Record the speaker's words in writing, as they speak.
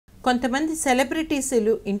కొంతమంది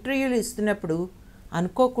సెలబ్రిటీస్లు ఇంటర్వ్యూలు ఇస్తున్నప్పుడు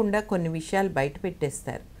అనుకోకుండా కొన్ని విషయాలు బయట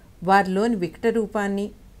పెట్టేస్తారు. వారిలోని వికట రూపాన్ని,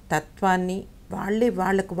 తత్వాన్ని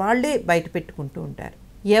వాళ్ళే బయట పెట్టుకుంటూ ఉంటారు.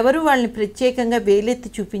 ఎవరు వాళ్ళని ప్రత్యేకంగా వేలెత్తి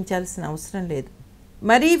చూపించాల్సిన అవసరం లేదు.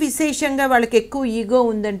 మరీ విశేషంగా వాళ్ళకి ఎక్కువ ఈగో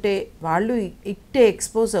ఉందంటే వాళ్ళు ఇట్టే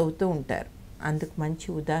ఎక్స్పోజ్ అవుతూ ఉంటారు. అందుకు మంచి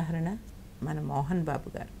ఉదాహరణ మన మోహన్ బాబు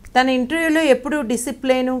గారు. తన ఇంటర్వ్యూలో ఎప్పుడూ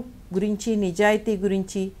డిసిప్లిన్ గురించి, నిజాయితీ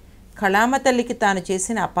గురించి, కళామ తల్లికి తాను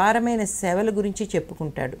చేసిన అపారమైన సేవల గురించి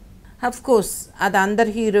చెప్పుకుంటాడు. కోర్స్ అది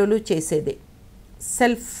అందరు హీరోలు చేసేదే.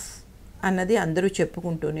 సెల్ఫ్ అన్నది అందరూ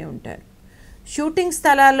చెప్పుకుంటూనే ఉంటారు. షూటింగ్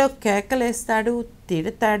స్థలాల్లో కేకలేస్తాడు,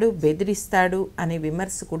 తిడతాడు, బెదిరిస్తాడు అనే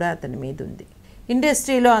విమర్శ కూడా అతని మీద ఉంది.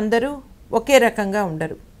 ఇండస్ట్రీలో అందరూ ఒకే రకంగా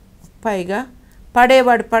ఉండరు. పైగా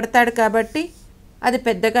పడేవాడు పడతాడు కాబట్టి అది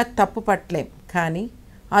పెద్దగా తప్పు పట్టలేం. కానీ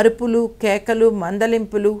అరుపులు, కేకలు,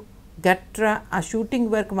 మందలింపులు గట్రా ఆ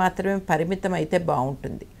షూటింగ్ వర్క్ మాత్రమే పరిమితం అయితే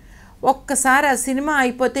బాగుంటుంది. ఒక్కసారి ఆ సినిమా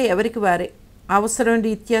అయిపోతే ఎవరికి వారే. అవసరం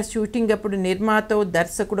రీత్యా షూటింగ్ అప్పుడు నిర్మాతో,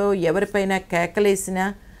 దర్శకుడో ఎవరిపైనా కేకలేసినా,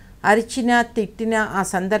 అరిచినా, తిట్టినా ఆ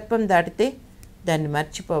సందర్భం దాటితే దాన్ని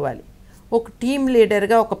మర్చిపోవాలి. ఒక టీం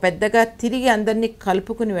లీడర్గా, ఒక పెద్దగా తిరిగి అందరినీ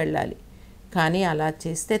కలుపుకుని వెళ్ళాలి. కానీ అలా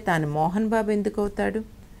చేస్తే తాను మోహన్ బాబు ఎందుకు అవుతాడు?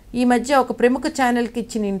 ఈ మధ్య ఒక ప్రముఖ ఛానల్కి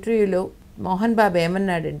ఇచ్చిన ఇంటర్వ్యూలో మోహన్ బాబు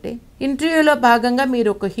ఏమన్నాడంటే, ఇంటర్వ్యూలో భాగంగా మీరు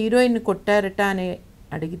ఒక హీరోయిన్ కొట్టారట అని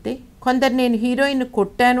అడిగితే, కొందరు నేను హీరోయిన్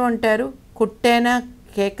కొట్టాను అంటారు. కొట్టానా,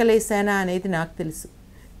 కేకలేసానా అనేది నాకు తెలుసు.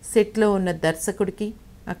 సెట్లో ఉన్న దర్శకుడికి,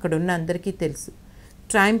 అక్కడున్న అందరికీ తెలుసు.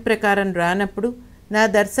 టైం ప్రకారం రానప్పుడు, నా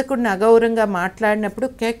దర్శకుడిని అగౌరవంగా మాట్లాడినప్పుడు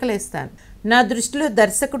కేకలేస్తాను. నా దృష్టిలో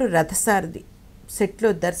దర్శకుడు రథసారథి. సెట్లో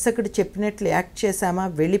దర్శకుడు చెప్పినట్లు యాక్ట్ చేశామా,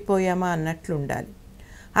 వెళ్ళిపోయామా అన్నట్లు ఉండాలి.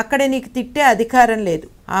 అక్కడ నీకు తిట్టే అధికారం లేదు.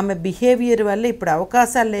 ఆమె బిహేవియర్ వల్ల ఇప్పుడు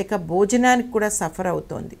అవకాశాలు లేక భోజనానికి కూడా సఫర్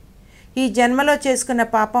అవుతోంది. ఈ జన్మలో చేసుకున్న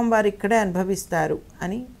పాపం వారు ఇక్కడే అనుభవిస్తారు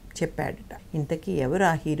అని చెప్పాడట. ఇంతకీ ఎవరు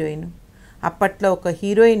ఆ హీరోయిన్? అప్పట్లో ఒక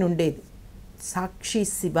హీరోయిన్ ఉండేది, సాక్షి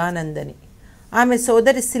శివానంద్ అని. ఆమె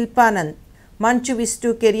సోదరి శిల్పానంద్ మంచు విష్ణు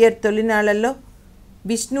కెరియర్ తొలినాళ్లలో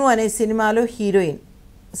విష్ణు అనే సినిమాలో హీరోయిన్.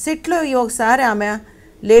 సెట్లో ఒకసారి ఆమె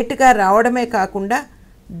లేటుగా రావడమే కాకుండా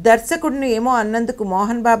దర్శకుడిని ఏమో అన్నందుకు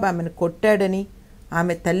మోహన్ బాబు ఆమెను కొట్టాడని,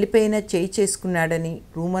 ఆమె తల్లిపైన చేయి చేసుకున్నాడని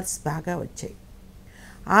రూమర్స్ బాగా వచ్చాయి.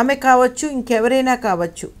 ఆమె కావచ్చు, ఇంకెవరైనా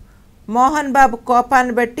కావచ్చు. మోహన్ బాబు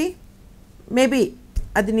కోపాన్ని బట్టి మేబీ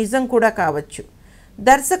అది నిజం కూడా కావచ్చు.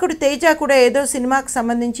 దర్శకుడు తేజ కూడా ఏదో సినిమాకు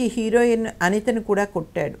సంబంధించి హీరోయిన్ అనితను కూడా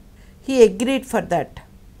కొట్టాడు. He agreed for that.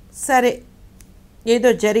 సరే, ఏదో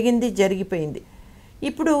జరిగింది, జరిగిపోయింది.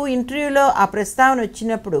 ఇప్పుడు ఇంటర్వ్యూలో ఆ ప్రస్తావన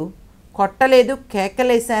వచ్చినప్పుడు కొట్టలేదు,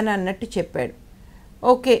 కేకలేశాను అన్నట్టు చెప్పాడు.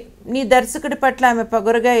 ఓకే, నీ దర్శకుడి పట్ల ఆమె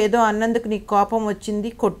పొగరుగా ఏదో అన్నందుకు నీకు కోపం వచ్చింది,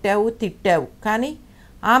 కొట్టావు, తిట్టావు. కానీ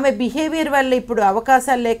ఆమె బిహేవియర్ వల్ల ఇప్పుడు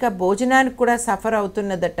అవకాశాలు లేక భోజనానికి కూడా సఫర్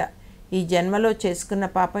అవుతున్నదట. ఈ జన్మలో చేసుకున్న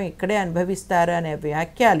పాపం ఇక్కడే అనుభవిస్తారు అనే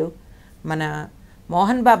వ్యాఖ్యలు మన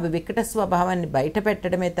మోహన్ బాబు వికట స్వభావాన్ని బయట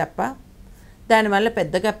పెట్టడమే తప్ప దానివల్ల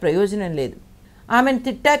పెద్దగా ప్రయోజనం లేదు. ఆమెను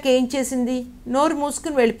తిట్టాక ఏం చేసింది? నోరు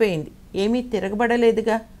మూసుకుని వెళ్ళిపోయింది. ఏమీ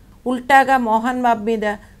తిరగబడలేదుగా. ఉల్టాగా మోహన్ బాబు మీద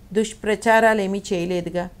దుష్ప్రచారాలు ఏమీ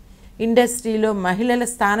చేయలేదుగా. ఇండస్ట్రీలో మహిళల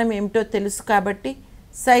స్థానం ఏమిటో తెలుసు కాబట్టి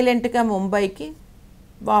సైలెంట్గా ముంబైకి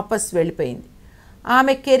వాపస్ వెళ్ళిపోయింది.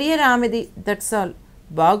 ఆమె కెరియర్ ఆమెది, దట్స్ ఆల్.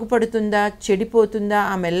 బాగుపడుతుందా, చెడిపోతుందా,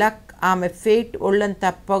 ఆమె ఫేట్ ఒళ్ళంతా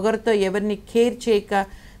పొగరుతో ఎవరిని కేర్ చేయక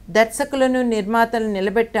దర్శకులను, నిర్మాతలను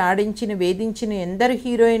నిలబెట్టి ఆడించిన, వేధించిన ఎందరు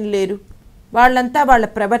హీరోయిన్ లేరు? వాళ్ళంతా వాళ్ళ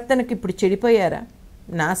ప్రవర్తనకు ఇప్పుడు చెడిపోయారా,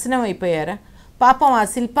 నాశనం అయిపోయారా? పాపం ఆ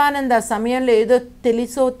శిల్పానంద్ ఆ సమయంలో ఏదో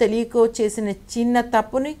తెలిసో తెలియకో చేసిన చిన్న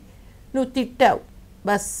తప్పుని నువ్వు తిట్టావు.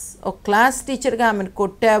 బస్ ఒక క్లాస్ టీచర్గా ఆమెను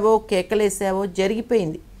కొట్టావో, కేకలేసావో,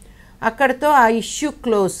 జరిగిపోయింది. అక్కడితో ఆ ఇష్యూ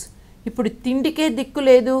క్లోజ్. ఇప్పుడు తిండికే దిక్కు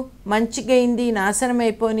లేదు, మంచిగైంది, నాశనం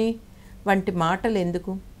అయిపోని వంటి మాటలు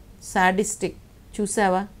ఎందుకు? సాడిస్టిక్.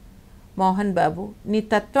 చూసావా మోహన్ బాబు, నీ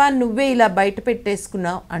తత్వాన్ని నువ్వే ఇలా బయట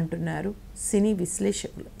పెట్టేసుకున్నావు అంటున్నారు సినీ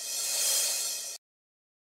విశ్లేషకులు.